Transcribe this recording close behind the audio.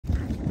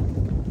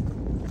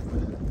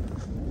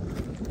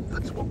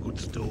good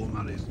storm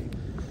that is.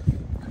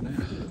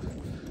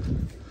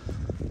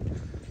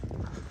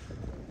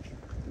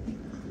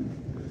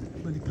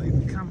 Many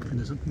people camping,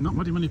 there's not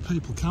many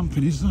people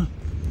camping, is there?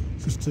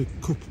 Just a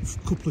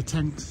couple of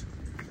tents.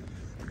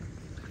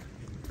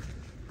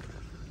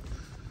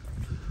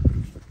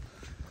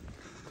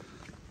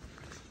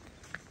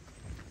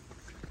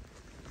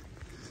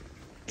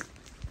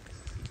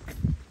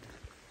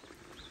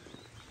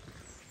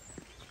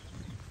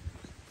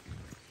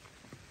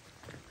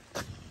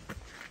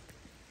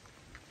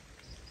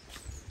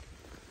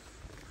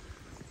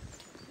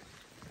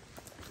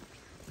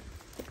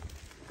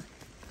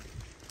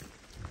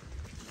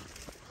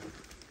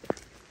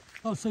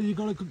 Oh, so you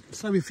got a good,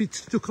 so if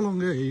it's stuck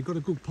along here, you've got a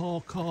good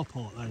car park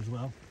there as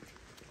well.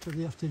 So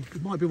you have to,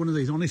 it might be one of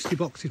these honesty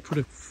boxes, put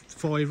a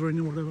fiver in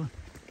or whatever.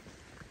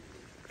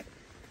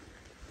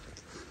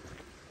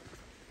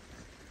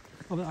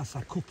 I bet that's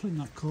a couple in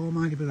that car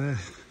maybe there.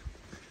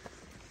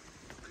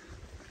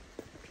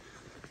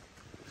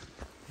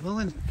 Well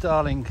then,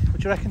 darling, what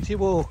do you reckon to your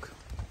walk?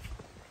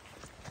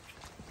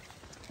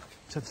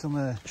 Let's have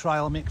some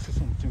trail mix or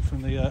something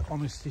from the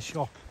honesty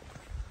shop.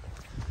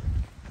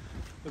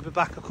 We'll be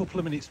back a couple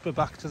of minutes, we're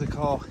back to the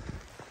car.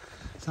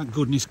 Thank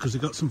goodness, because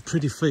they've got some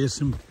pretty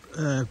fearsome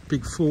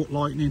big fault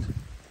lightning.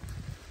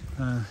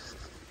 I'll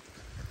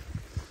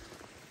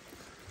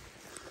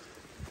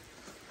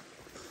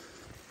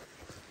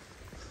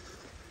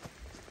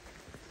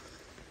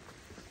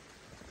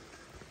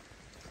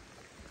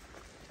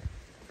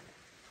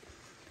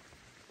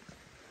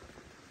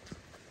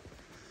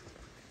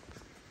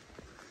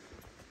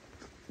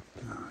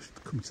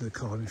come to the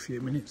car in a few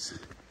minutes.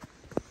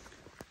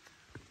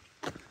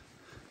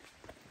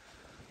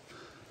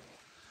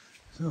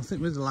 So I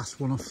think we're the last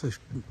one off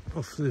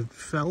the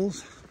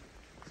fells.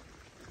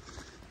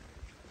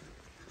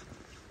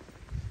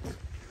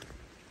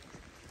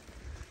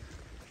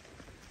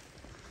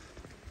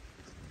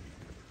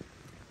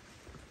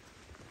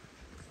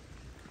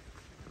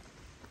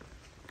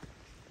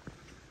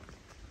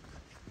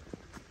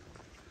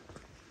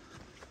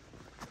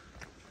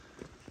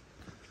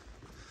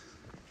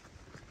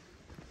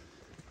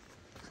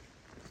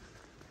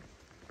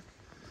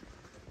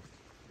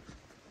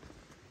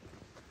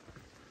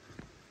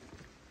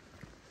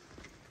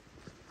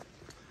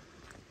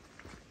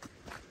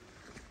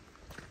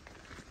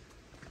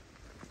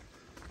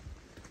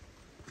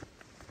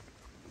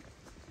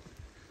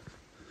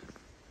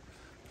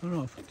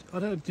 I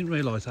didn't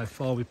realise how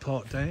far we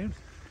parked down.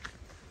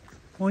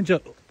 Mind you,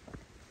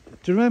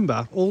 do you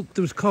remember?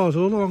 There was cars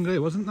all along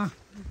here, wasn't there?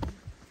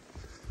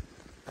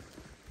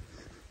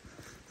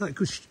 That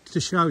goes to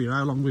show you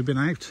how long we've been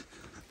out.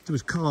 There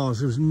was cars,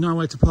 there was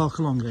nowhere to park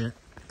along here.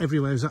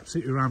 Everywhere was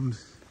absolutely rammed.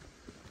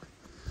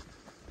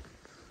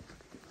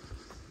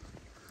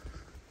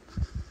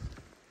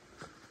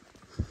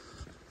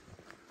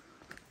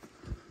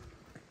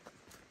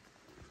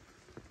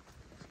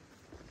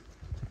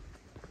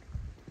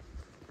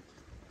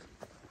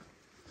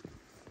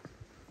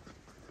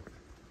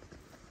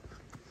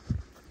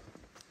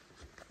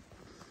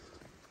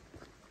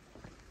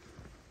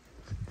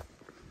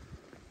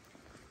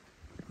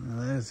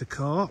 There's the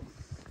car.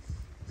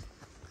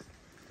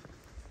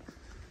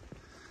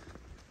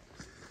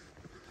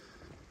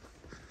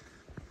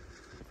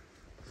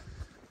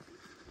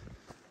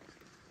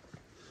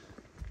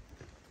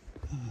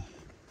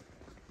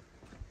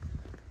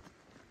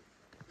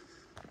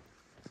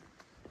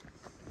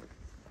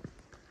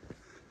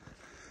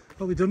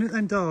 Well, we've done it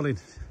then, darling.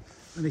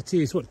 And it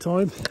is, what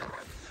time?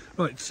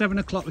 Right, 7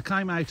 o'clock. We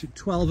came out at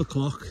 12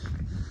 o'clock.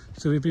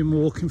 So we've been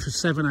walking for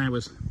 7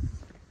 hours.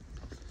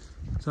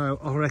 So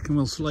I reckon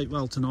we'll sleep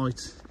well tonight.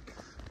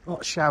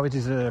 Hot shower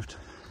deserved.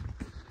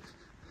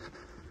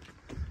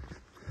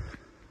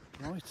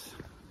 Right.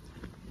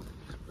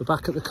 We're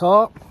back at the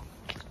car.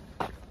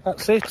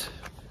 That's it.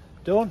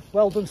 Done.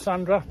 Well done,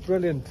 Sandra.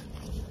 Brilliant.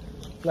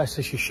 Bless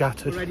her, she's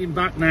shattered. We're heading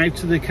back now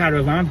to the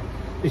caravan.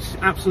 It's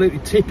absolutely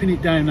tipping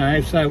it down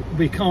now, so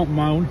we can't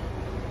moan.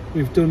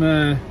 We've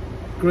done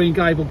green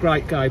Gable,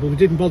 great Gable. We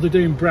didn't bother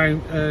doing brown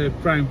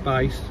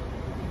base,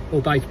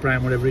 or base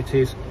brown, whatever it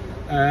is.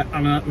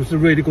 And it was a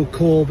really good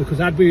call,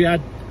 because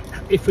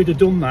if we'd have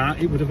done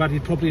that, it would have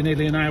added probably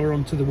nearly an hour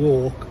onto the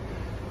walk,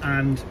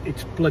 and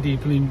it's bloody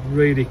been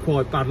really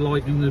quite bad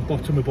lightning in the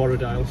bottom of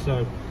Borrowdale,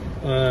 so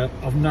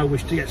I've no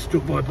wish to get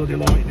struck by bloody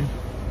lightning.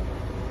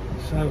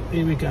 So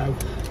here we go.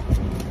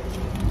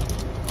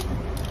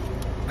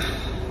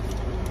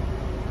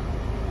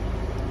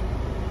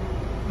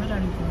 I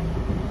don't know.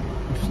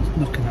 I'm just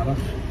knocking that off.